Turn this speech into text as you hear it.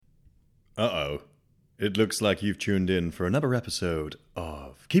Uh-oh. It looks like you've tuned in for another episode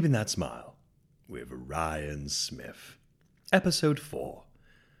of Keeping That Smile with Ryan Smith. Episode 4.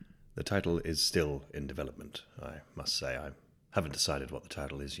 The title is still in development, I must say. I haven't decided what the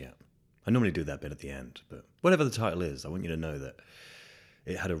title is yet. I normally do that bit at the end, but whatever the title is, I want you to know that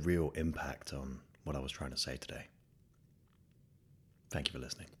it had a real impact on what I was trying to say today. Thank you for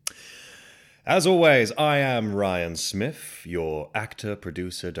listening. As always, I am Ryan Smith, your actor,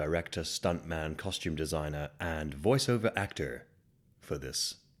 producer, director, stuntman, costume designer, and voiceover actor for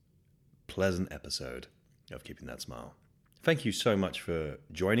this pleasant episode of Keeping That Smile. Thank you so much for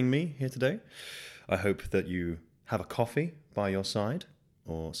joining me here today. I hope that you have a coffee by your side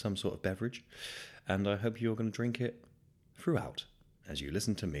or some sort of beverage, and I hope you're going to drink it throughout as you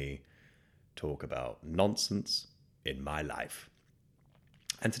listen to me talk about nonsense in my life.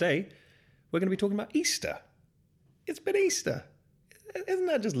 And today, we're going to be talking about Easter. It's been Easter. Isn't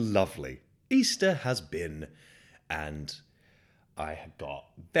that just lovely? Easter has been, and I got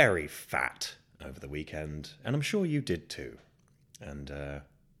very fat over the weekend, and I'm sure you did too. And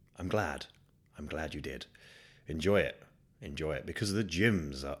I'm glad. I'm glad you did. Enjoy it. Enjoy it, because the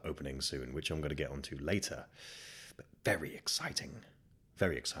gyms are opening soon, which I'm going to get onto later. But very exciting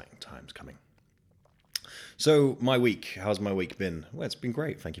times coming. So my week, how's my week been? Well, it's been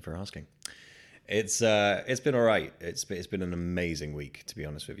great. Thank you for asking. It's been all right. It's been an amazing week, to be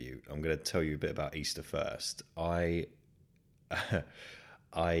honest with you. I'm going to tell you a bit about Easter first. I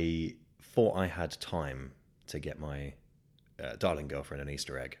thought I had time to get my darling girlfriend an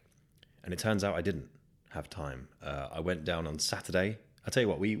Easter egg, and it turns out I didn't have time. I went down on Saturday. I'll tell you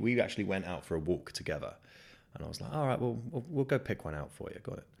what, we actually went out for a walk together, and I was like, all right, well, we'll go pick one out for you.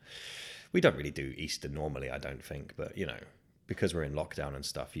 Got it. We don't really do Easter normally, I don't think, but, you know, because we're in lockdown and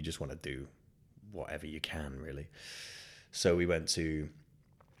stuff, you just want to do whatever you can, really. So we went to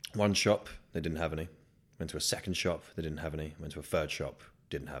one shop, they didn't have any. Went to a second shop, they didn't have any. Went to a third shop,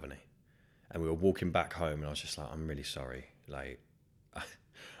 didn't have any. And we were walking back home, and I was just like, I'm really sorry. Like,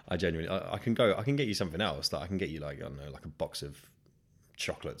 I genuinely, I can get you something else. Like, I can get you, like, I don't know, like a box of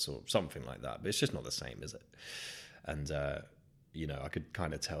chocolates or something like that. But it's just not the same, is it? And, you know, I could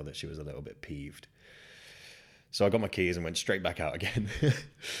kind of tell that she was a little bit peeved. So I got my keys and went straight back out again.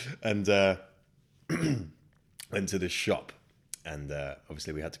 And went to this shop. And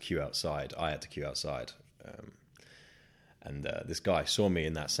obviously we had to queue outside. I had to queue outside. And this guy saw me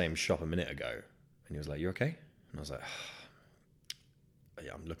in that same shop a minute ago. And he was like, you okay? And I was like,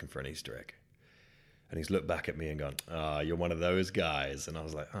 yeah, I'm looking for an Easter egg. And he's looked back at me and gone, you're one of those guys. And I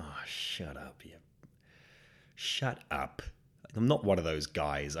was like, shut up. Shut up. I'm not one of those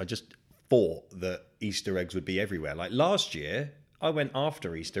guys. I just thought that Easter eggs would be everywhere. Like last year, I went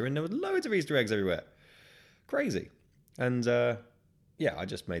after Easter and there were loads of Easter eggs everywhere. Crazy. And yeah, I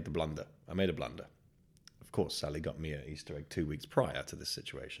just made the blunder. I made a blunder. Of course, Sally got me an Easter egg 2 weeks prior to this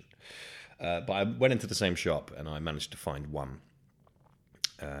situation. But I went into the same shop and I managed to find one.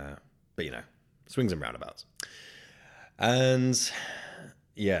 But, you know, swings and roundabouts. And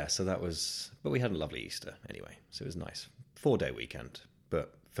yeah, so that was... But we had a lovely Easter anyway, so it was nice. 4-day weekend.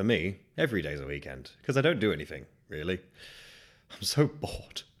 But for me, every day's a weekend, because I don't do anything, really. I'm so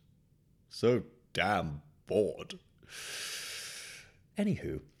bored. So damn bored.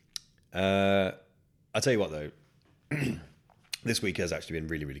 Anywho, I'll tell you what, though. This week has actually been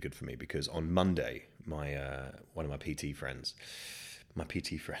really, really good for me, because on Monday, my one of my PT friends, a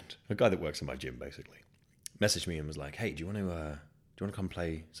guy that works in my gym, basically, messaged me and was like, hey, do you want to come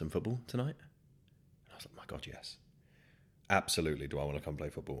play some football tonight? And I was like, my God, yes. Absolutely, do I want to come play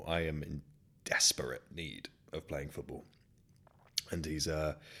football? I am in desperate need of playing football. And he's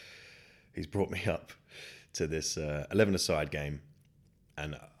brought me up to this 11-a-side game.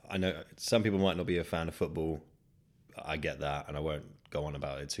 And I know some people might not be a fan of football. I get that, and I won't go on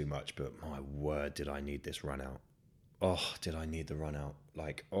about it too much, but my word, did I need this run out. Oh, did I need the run out.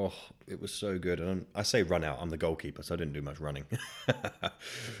 Like, oh, it was so good. And I say run out, I'm the goalkeeper, so I didn't do much running.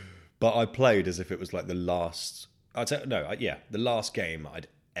 But I played as if it was like the last... the last game I'd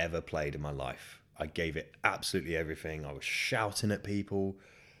ever played in my life. I gave it absolutely everything. I was shouting at people.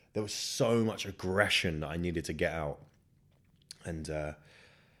 There was so much aggression that I needed to get out. And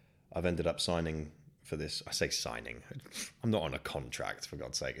I've ended up signing for this. I say signing. I'm not on a contract, for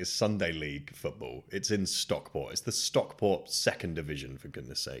God's sake. It's Sunday League football. It's in Stockport. It's the Stockport second division, for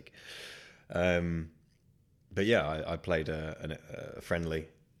goodness sake. But yeah, I played a friendly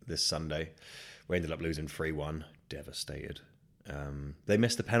this Sunday. We ended up losing 3-1. Devastated. They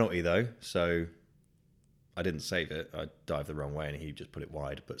missed the penalty, though, so I didn't save it. I dived the wrong way, and he just put it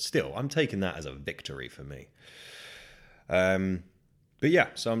wide. But still, I'm taking that as a victory for me. But yeah,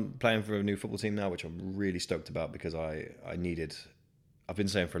 so I'm playing for a new football team now, which I'm really stoked about because I've been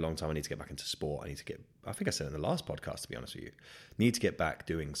saying for a long time I need to get back into sport. I think I said in the last podcast, to be honest with you, need to get back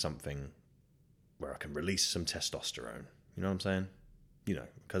doing something where I can release some testosterone. You know what I'm saying? You know,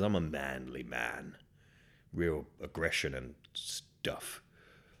 because I'm a manly man. Real aggression and stuff.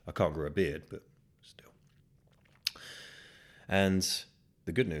 I can't grow a beard, but still. And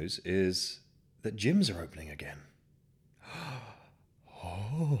the good news is that gyms are opening again.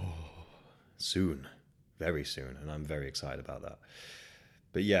 Oh, soon, very soon, and I'm very excited about that.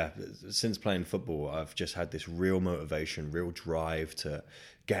 But yeah, since playing football, I've just had this real motivation, real drive to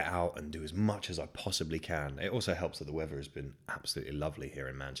get out and do as much as I possibly can. It also helps that the weather has been absolutely lovely here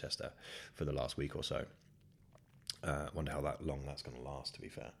in Manchester for the last week or so. Wonder how long that's going to last, to be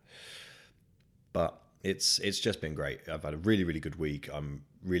fair. But it's just been great. I've had a really, really good week. I'm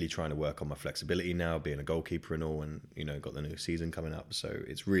really trying to work on my flexibility now, being a goalkeeper and all, and, you know, got the new season coming up. So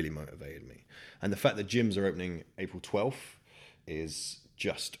it's really motivated me. And the fact that gyms are opening April 12th is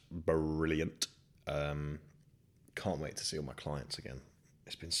just brilliant. Can't wait to see all my clients again.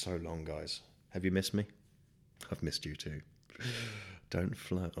 It's been so long, guys. Have you missed me? I've missed you too. Don't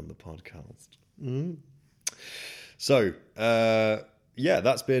flirt on the podcast. Mm. So, yeah,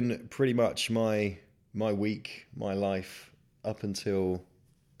 that's been pretty much my week, my life up until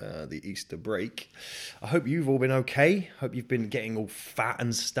the Easter break. I hope you've all been okay. Hope you've been getting all fat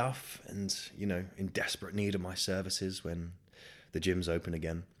and stuff and, you know, in desperate need of my services when the gym's open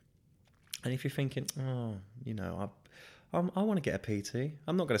again. And if you're thinking, oh, you know, I want to get a PT.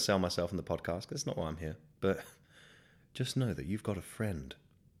 I'm not going to sell myself on the podcast because that's not why I'm here. But just know that you've got a friend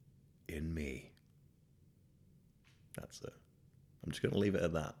in me. That's it. I'm just going to leave it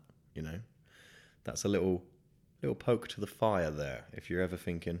at that, you know. That's a little poke to the fire there. If you're ever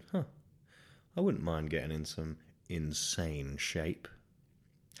thinking, I wouldn't mind getting in some insane shape.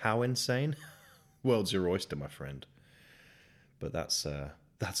 How insane? World's your oyster, my friend. But that's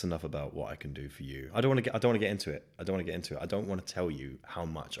enough about what I can do for you. I don't want to get into it. I don't want to tell you how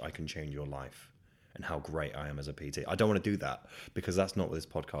much I can change your life and how great I am as a PT. I don't want to do that because that's not what this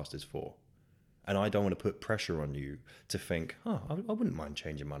podcast is for. And I don't want to put pressure on you to think, I wouldn't mind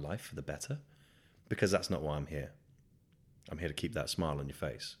changing my life for the better, because that's not why I'm here. I'm here to keep that smile on your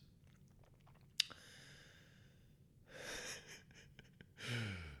face.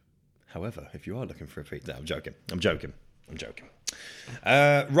 However, if you are looking for a PT, no, I'm joking.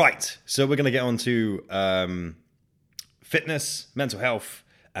 Right, so we're going to get on to fitness, mental health,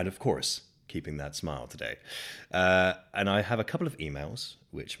 and of course, keeping that smile today. And I have a couple of emails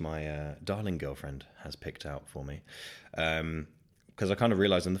which my darling girlfriend has picked out for me. Because I kind of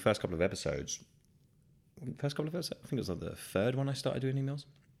realized in the first couple of episodes, I think it was like the third one I started doing emails,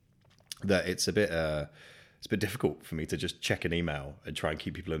 that it's a bit difficult for me to just check an email and try and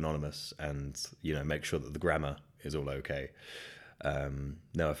keep people anonymous and, you know, make sure that the grammar is all okay.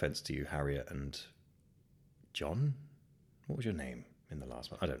 No offense to you, Harriet and John. What was your name in the last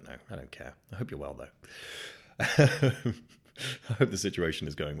one? I don't know. I don't care. I hope you're well, though. I hope the situation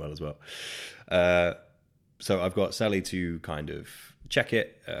is going well as well. So I've got Sally to kind of check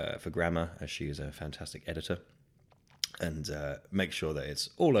it for grammar, as she is a fantastic editor, and make sure that it's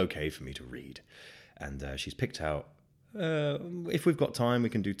all okay for me to read. And she's picked out, if we've got time, we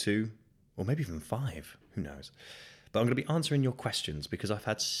can do 2, or maybe even 5. Who knows? But I'm going to be answering your questions because I've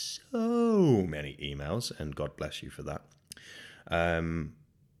had so many emails, and God bless you for that.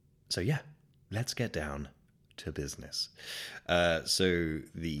 So yeah, let's get down to business. So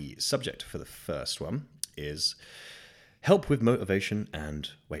the subject for the first one is help with motivation and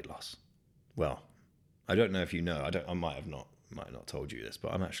weight loss. Well, I don't know if you know, I might not told you this,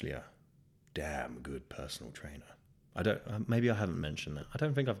 but I'm actually a damn good personal trainer. Maybe I haven't mentioned that. I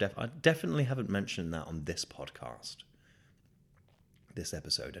don't think I definitely haven't mentioned that on this podcast. This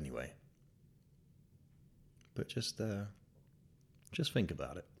episode anyway. But just think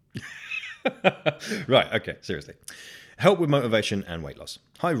about it. Right, okay, seriously. Help with motivation and weight loss.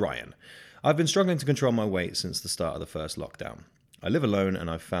 Hi, Ryan. I've been struggling to control my weight since the start of the first lockdown. I live alone and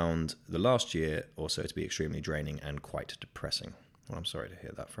I've found the last year or so to be extremely draining and quite depressing. Well, I'm sorry to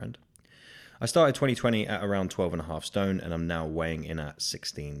hear that, friend. I started 2020 at around 12.5 stone and I'm now weighing in at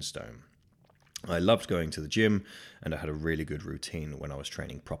 16 stone. I loved going to the gym and I had a really good routine when I was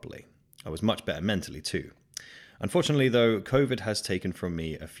training properly. I was much better mentally too. Unfortunately, though, COVID has taken from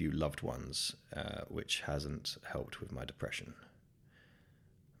me a few loved ones, which hasn't helped with my depression.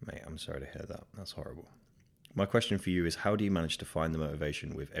 Mate, I'm sorry to hear that. That's horrible. My question for you is, how do you manage to find the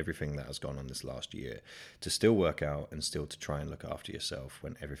motivation with everything that has gone on this last year to still work out and still to try and look after yourself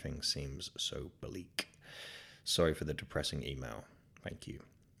when everything seems so bleak? Sorry for the depressing email. Thank you.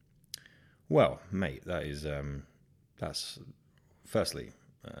 Well, mate, that's firstly,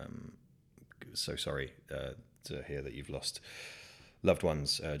 so sorry to hear that you've lost loved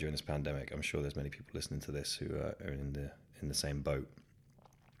ones during this pandemic. I'm sure there's many people listening to this who are in the same boat.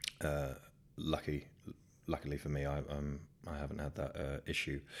 Luckily for me, I haven't had that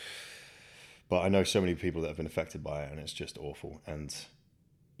issue, but I know so many people that have been affected by it, and it's just awful. And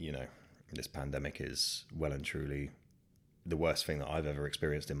this pandemic is well and truly the worst thing that I've ever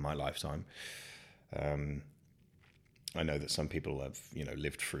experienced in my lifetime. I know that some people have,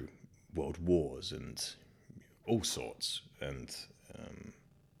 lived through world wars and all sorts, and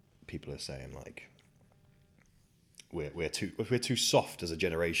people are saying like we're too soft as a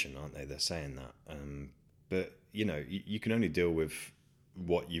generation, aren't they? They're saying that, but you can only deal with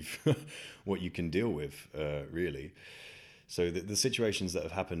what you can deal with, really. So the situations that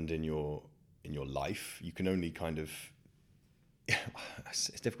have happened in your life, you can only kind of. It's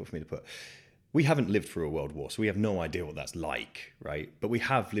difficult for me to put. We haven't lived through a world war, so we have no idea what that's like, right? But we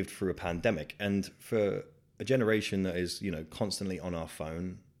have lived through a pandemic, and for a generation that is, constantly on our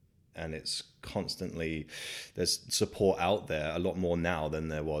phone, and it's constantly, there's support out there a lot more now than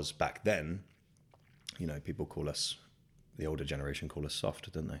there was back then. People call us, the older generation call us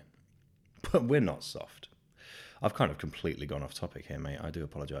soft, don't they? But we're not soft. I've kind of completely gone off topic here, mate. I do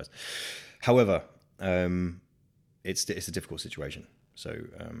apologize. However, it's a difficult situation. So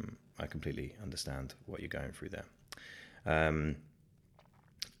I completely understand what you're going through there.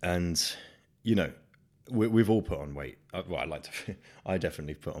 And, we've all put on weight. I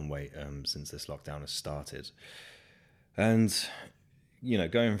definitely put on weight since this lockdown has started. And,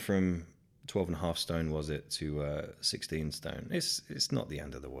 going from 12.5 stone, was it, to 16 stone, it's not the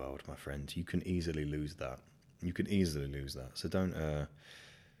end of the world, my friend. You can easily lose that. So don't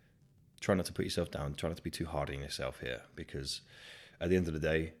try not to put yourself down. Try not to be too hard on yourself here, because at the end of the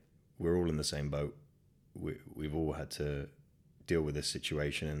day, we're all in the same boat. We've all had to deal with this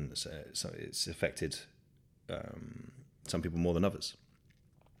situation, and so it's affected some people more than others.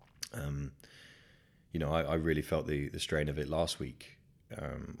 I really felt the strain of it last week,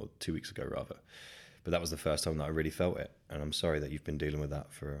 or 2 weeks ago rather. But that was the first time that I really felt it, and I'm sorry that you've been dealing with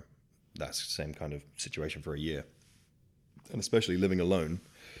that for that same kind of situation for a year, and especially living alone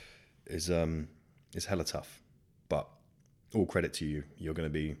is hella tough. But all credit to you. You're going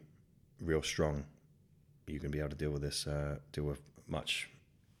to be real strong. You're going to be able to deal with this, deal with much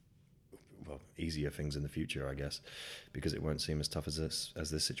easier things in the future, I guess, because it won't seem as tough as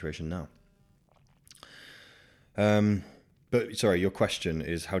this situation now. But sorry, your question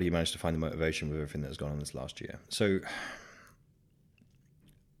is, how do you manage to find the motivation with everything that has gone on this last year? So,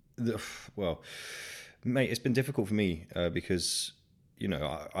 mate, it's been difficult for me because,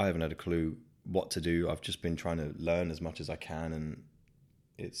 I haven't had a clue what to do. I've just been trying to learn as much as I can, and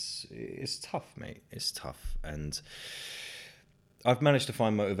it's tough, mate. It's tough. And I've managed to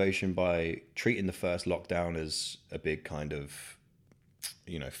find motivation by treating the first lockdown as a big kind of,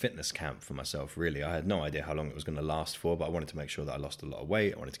 fitness camp for myself, really. I had no idea how long it was going to last for, but I wanted to make sure that I lost a lot of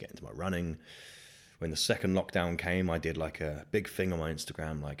weight. I wanted to get into my running. When the second lockdown came, I did like a big thing on my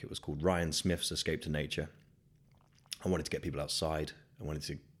Instagram, like it was called Ryan Smith's Escape to Nature. I wanted to get people outside. I wanted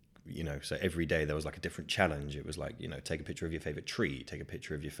to, so every day there was like a different challenge. It was like, take a picture of your favorite tree, take a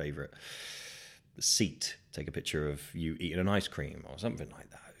picture of your favorite seat, take a picture of you eating an ice cream or something like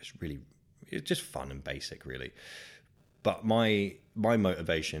that. It's just fun and basic, really. But my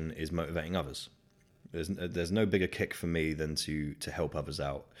motivation is motivating others. There's no bigger kick for me than to help others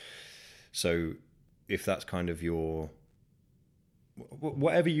out. So if that's kind of your,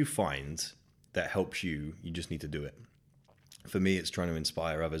 whatever you find that helps you, you just need to do it. For me, it's trying to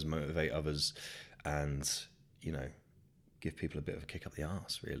inspire others, motivate others, and, give people a bit of a kick up the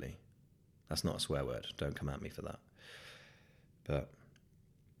arse, really. That's not a swear word. Don't come at me for that. But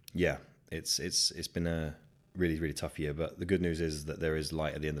yeah, it's been a really, really tough year. But the good news is that there is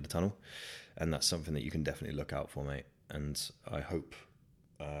light at the end of the tunnel, and that's something that you can definitely look out for, mate. And I hope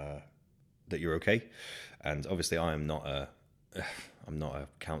that you're okay. And obviously, I'm not a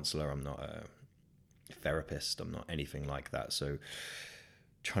counselor. I'm not a therapist. I'm not anything like that. So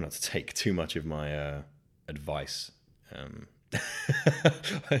try not to take too much of my advice.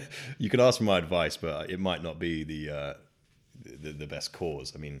 You can ask for my advice, but it might not be the best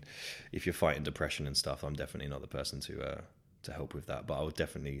cause. I mean, if you're fighting depression and stuff, I'm definitely not the person to help with that. But I will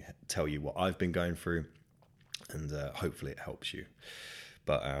definitely tell you what I've been going through, and hopefully it helps you.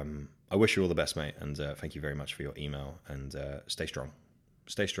 But I wish you all the best, mate, and thank you very much for your email. And stay strong.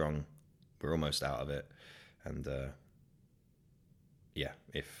 Stay strong. We're almost out of it. And yeah,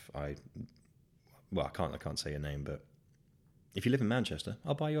 I can't say your name, but If you live in Manchester,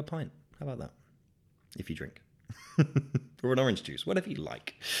 I'll buy you a pint. How about that? If you drink. Or an orange juice, whatever you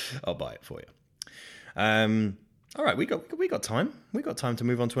like. I'll buy it for you. All right, we got time. We got time to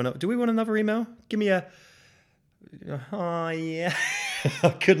move on to another. Do we want another email? Give me a. Oh yeah, I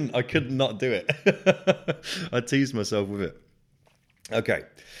couldn't not do it. I teased myself with it. Okay,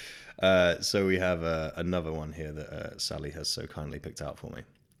 so we have another one here that Sally has so kindly picked out for me.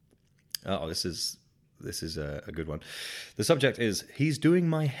 Oh, this is a good one. The subject is he's doing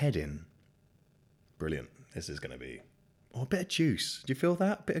my head in. Brilliant. This is going to be. Oh, a bit of juice. Do you feel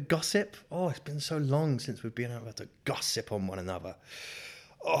that? A bit of gossip? Oh, it's been so long since we've been able to gossip on one another.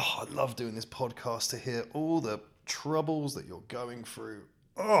 Oh, I love doing this podcast to hear all the troubles that you're going through.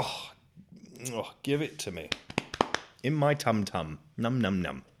 Oh, give it to me. In my tum-tum.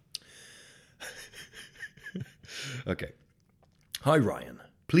 Num. Okay. Hi, Ryan.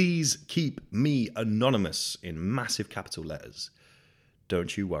 Please keep me anonymous in massive capital letters.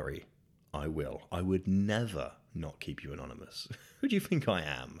 Don't you worry. I will. I would never not keep you anonymous. Who do you think I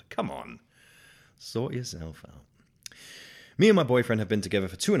am? Come on. Sort yourself out. Me and my boyfriend have been together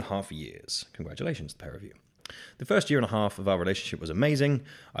for 2.5 years. Congratulations, the pair of you. The first 1.5 years of our relationship was amazing.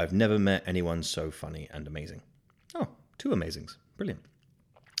 I've never met anyone so funny and amazing. Oh, 2 amazings. Brilliant.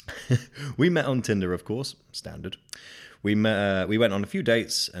 We met on Tinder, of course. Standard. We went on a few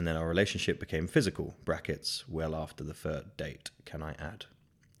dates, and then our relationship became physical. Brackets, well after the 3rd date, can I add?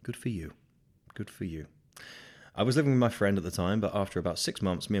 Good for you. Good for you. I was living with my friend at the time, but after about 6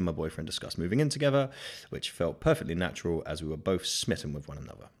 months, me and my boyfriend discussed moving in together, which felt perfectly natural as we were both smitten with one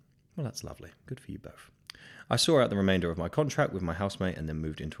another. Well, that's lovely. Good for you both. I saw out the remainder of my contract with my housemate and then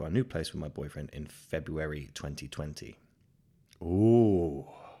moved into our new place with my boyfriend in February 2020. Ooh,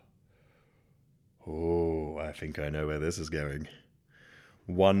 I think I know where this is going.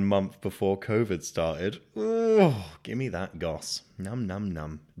 1 month before COVID started. Oh, give me that goss. Num,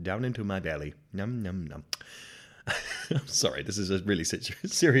 down into my belly. Num. I'm sorry, this is a really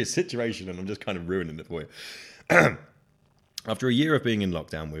serious situation and I'm just kind of ruining it for you. After a year of being in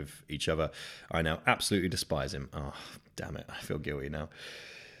lockdown with each other, I now absolutely despise him. Oh, damn it, I feel guilty now.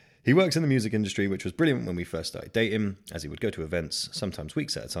 He works in the music industry, which was brilliant when we first started dating, as he would go to events, sometimes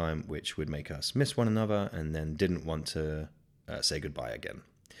weeks at a time, which would make us miss one another and then didn't want to say goodbye again.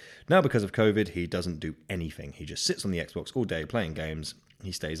 Now, because of COVID, he doesn't do anything. He just sits on the Xbox all day playing games.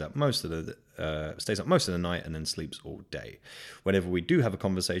 He stays up most of the night and then sleeps all day. Whenever we do have a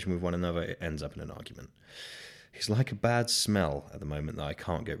conversation with one another, it ends up in an argument. He's like a bad smell at the moment that I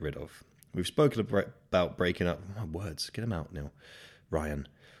can't get rid of. We've spoken about breaking up. My words, get them out, Neil. Ryan.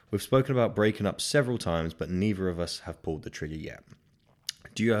 We've spoken about breaking up several times, but neither of us have pulled the trigger yet.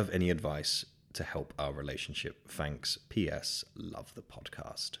 Do you have any advice to help our relationship? Thanks. P.S. Love the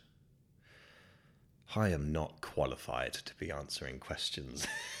podcast. I am not qualified to be answering questions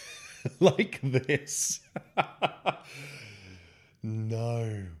like this.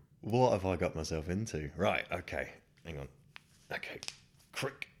 No. What have I got myself into? Right, okay. Hang on. Okay.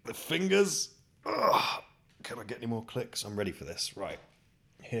 Crick the fingers. Ugh. Can I get any more clicks? I'm ready for this. Right.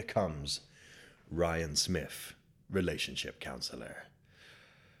 Here comes Ryan Smith, relationship counsellor.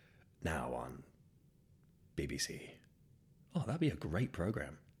 Now on BBC. Oh, that'd be a great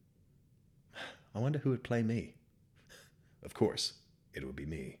programme. I wonder who would play me. Of course, it would be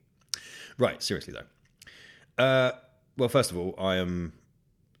me. Right, seriously though. Well, first of all, I am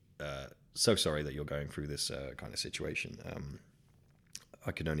so sorry that you're going through this kind of situation.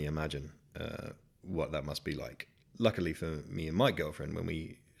 I can only imagine what that must be like. Luckily for me and my girlfriend, when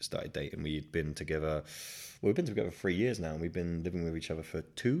we started dating, we've been together 3 years now, and we've been living with each other for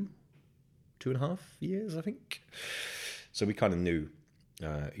 2.5 years, I think. So we kind of knew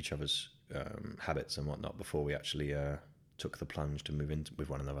each other's habits and whatnot before we actually took the plunge to move in with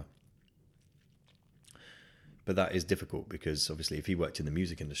one another. But that is difficult because obviously if he worked in the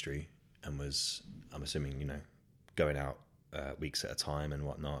music industry and was, I'm assuming, going out weeks at a time and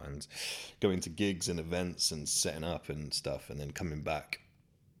whatnot and going to gigs and events and setting up and stuff and then coming back,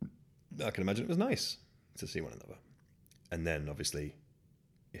 I can imagine it was nice to see one another. And then obviously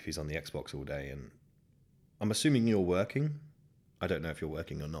if he's on the Xbox all day, and I'm assuming you're working. I don't know if you're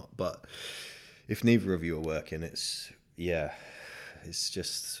working or not, but if neither of you are working, it's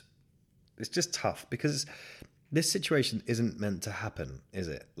just tough because this situation isn't meant to happen, is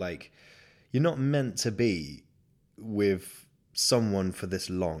it? Like, you're not meant to be with someone for this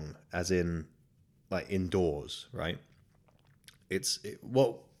long, as in, like, indoors, right? Even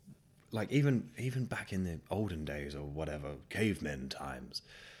back in the olden days or whatever, cavemen times,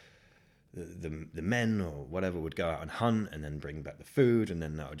 the men or whatever would go out and hunt and then bring back the food, and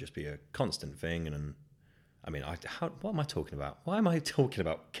then that would just be a constant thing. And I mean, what am I talking about? Why am I talking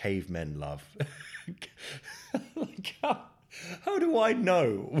about cavemen love? Like, how do I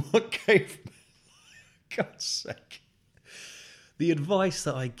know what cavemen? God's sake. The advice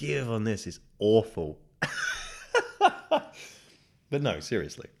that I give on this is awful. But no,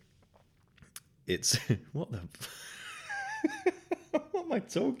 seriously. It's... What the... What am I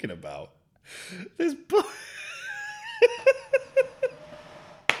talking about? This book...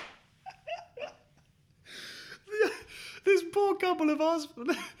 This poor couple have asked...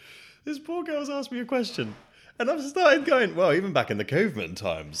 This poor girl's asked me a question. And I've started going, well, even back in the caveman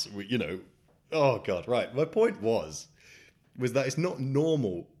times, you know... Oh, God, right. My point was that it's not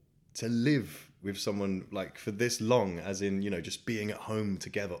normal to live with someone like for this long, as in, you know, just being at home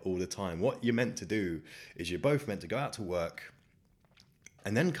together all the time. What you're meant to do is you're both meant to go out to work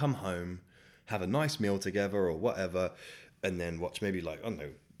and then come home, have a nice meal together or whatever, and then watch maybe like, I don't know,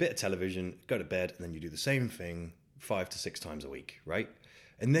 a bit of television, go to bed, and then you do the same thing 5 to 6 times a week, right?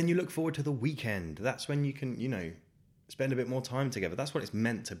 And then you look forward to the weekend. That's when you can, you know, spend a bit more time together. That's what it's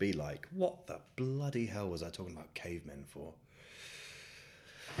meant to be like. What the bloody hell was I talking about cavemen for?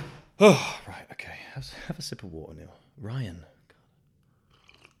 Oh, right, okay. Have a sip of water, Neil. Ryan.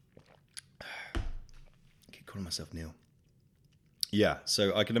 God. I keep calling myself Neil. Yeah,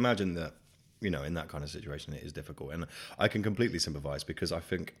 so I can imagine that, you know, in that kind of situation, it is difficult. And I can completely sympathise because I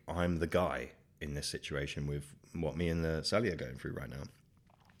think I'm the guy in this situation with what me and Sally are going through right now.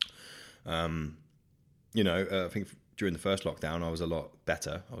 You know, I think during the first lockdown, I was a lot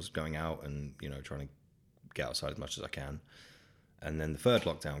better. I was going out and, you know, trying to get outside as much as I can. And then the third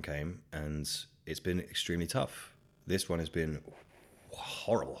lockdown came, and it's been extremely tough. This one has been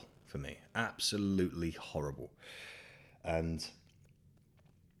horrible for me, absolutely horrible. And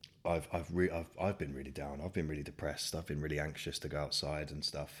I've been really down. I've been really depressed. I've been really anxious to go outside and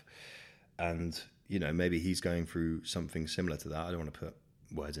stuff. And, you know, maybe he's going through something similar to that. I don't want to put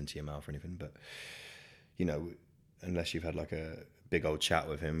words into your mouth or anything, but, you know, unless you've had like a big old chat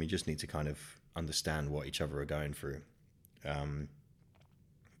with him, you just need to kind of understand what each other are going through.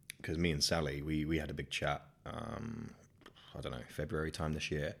 Because me and Sally, we had a big chat, I don't know, February time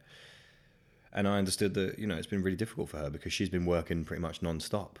this year. And I understood that, you know, it's been really difficult for her because she's been working pretty much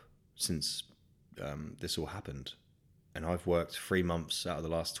non-stop since this all happened. And I've worked 3 months out of the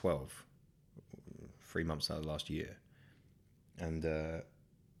last 12, 3 months out of the last year. And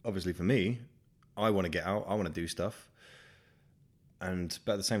obviously for me, I want to get out, I want to do stuff. But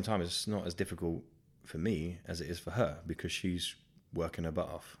at the same time, it's not as difficult for me as it is for her because she's working her butt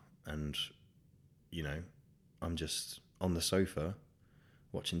off. And, you know, I'm just on the sofa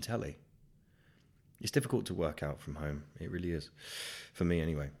watching telly. It's difficult to work out from home. It really is. For me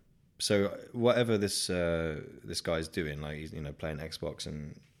anyway. So whatever this guy's doing, like he's, you know, playing Xbox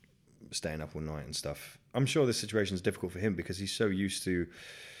and staying up all night and stuff, I'm sure this situation is difficult for him because he's so used to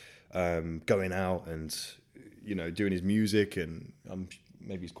going out and, you know, doing his music, and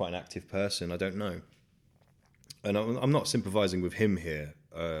maybe he's quite an active person. I don't know. And I'm not sympathising with him here.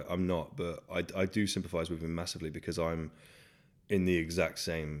 I'm not, but I do sympathise with him massively because I'm in the exact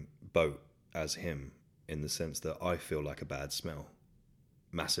same boat as him in the sense that I feel like a bad smell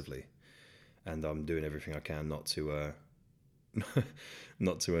massively, and I'm doing everything I can not to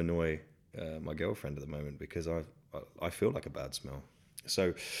annoy my girlfriend at the moment because I feel like a bad smell.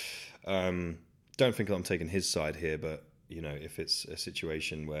 So don't think I'm taking his side here, but you know, if it's a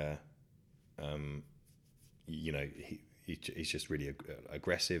situation where you know, he's just really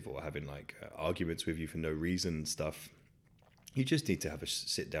aggressive or having like arguments with you for no reason and stuff, you just need to have a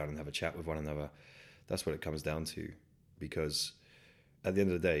sit down and have a chat with one another. That's what it comes down to, because at the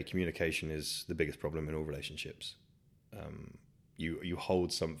end of the day, communication is the biggest problem in all relationships. You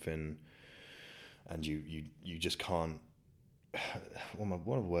hold something and you just can't.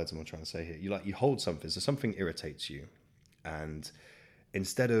 What words am I trying to say here? You hold something, so something irritates you, and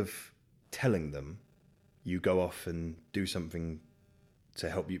instead of telling them, you go off and do something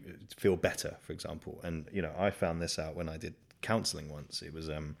to help you feel better, for example. And you know, I found this out when I did counselling once. It was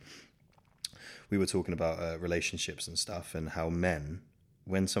we were talking about relationships and stuff, and how men,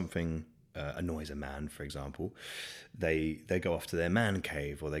 when something annoys a man, for example, they go off to their man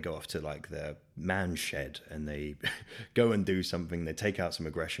cave, or they go off to like their man shed, and they go and do something. They take out some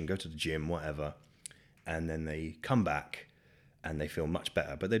aggression, go to the gym, whatever, and then they come back and they feel much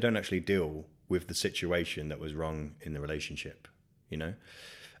better, but they don't actually deal with the situation that was wrong in the relationship, you know?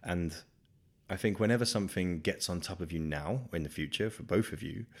 And I think whenever something gets on top of you now, in the future, for both of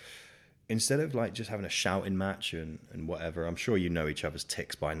you, instead of like just having a shouting match and whatever, I'm sure you know each other's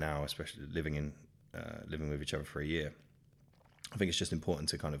tics by now, especially living with each other for a year. I think it's just important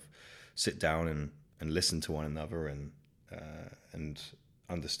to kind of sit down and listen to one another and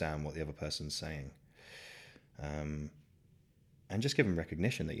understand what the other person's saying. And just give them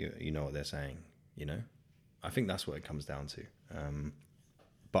recognition that you know what they're saying, you know? I think that's what it comes down to.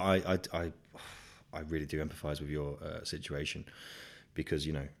 But I really do empathize with your situation, because,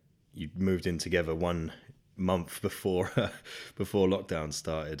 you know, you moved in together 1 month before lockdown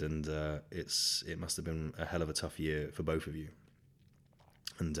started, and it must have been a hell of a tough year for both of you.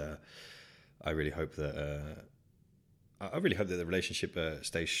 And I really hope that the relationship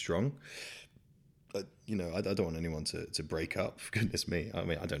stays strong. You know, I don't want anyone to break up. For goodness me. I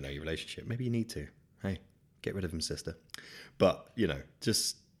mean, I don't know your relationship. Maybe you need to. Hey, get rid of him, sister. But, you know,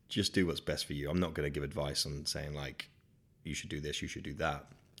 just do what's best for you. I'm not going to give advice on saying, like, you should do this, you should do that.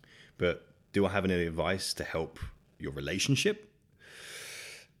 But do I have any advice to help your relationship?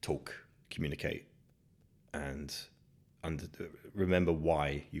 Talk, communicate, and remember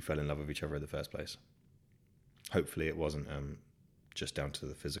why you fell in love with each other in the first place. Hopefully it wasn't just down to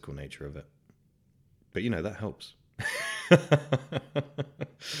the physical nature of it. But, you know, that helps.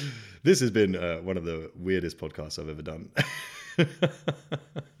 This has been one of the weirdest podcasts I've ever done.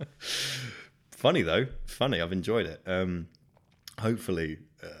 Funny, though. Funny. I've enjoyed it. Hopefully,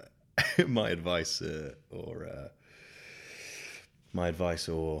 my advice or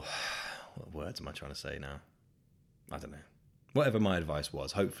what words am I trying to say now? I don't know. Whatever my advice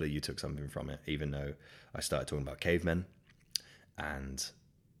was, hopefully you took something from it, even though I started talking about cavemen and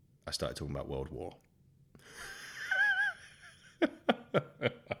I started talking about World War.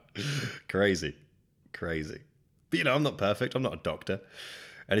 Crazy. But, you know, I'm not perfect. I'm not a doctor.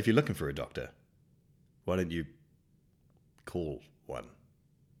 And if you're looking for a doctor, why don't you call one?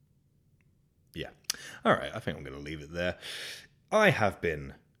 Yeah. All right. I think I'm going to leave it there. I have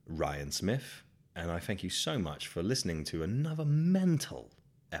been Ryan Smith, and I thank you so much for listening to another mental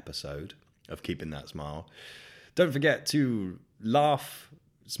episode of Keeping That Smile. Don't forget to laugh,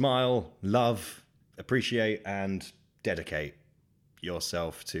 smile, love, appreciate, and dedicate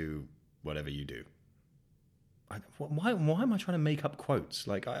yourself to whatever you do. Why am I trying to make up quotes?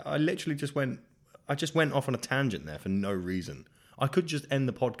 Like, I literally just went off on a tangent there for no reason. I could just end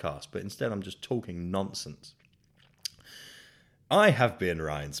the podcast, but instead I'm just talking nonsense. I have been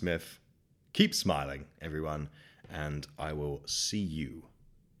Ryan Smith. Keep smiling, everyone, and I will see you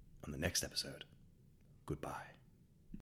on the next episode. Goodbye.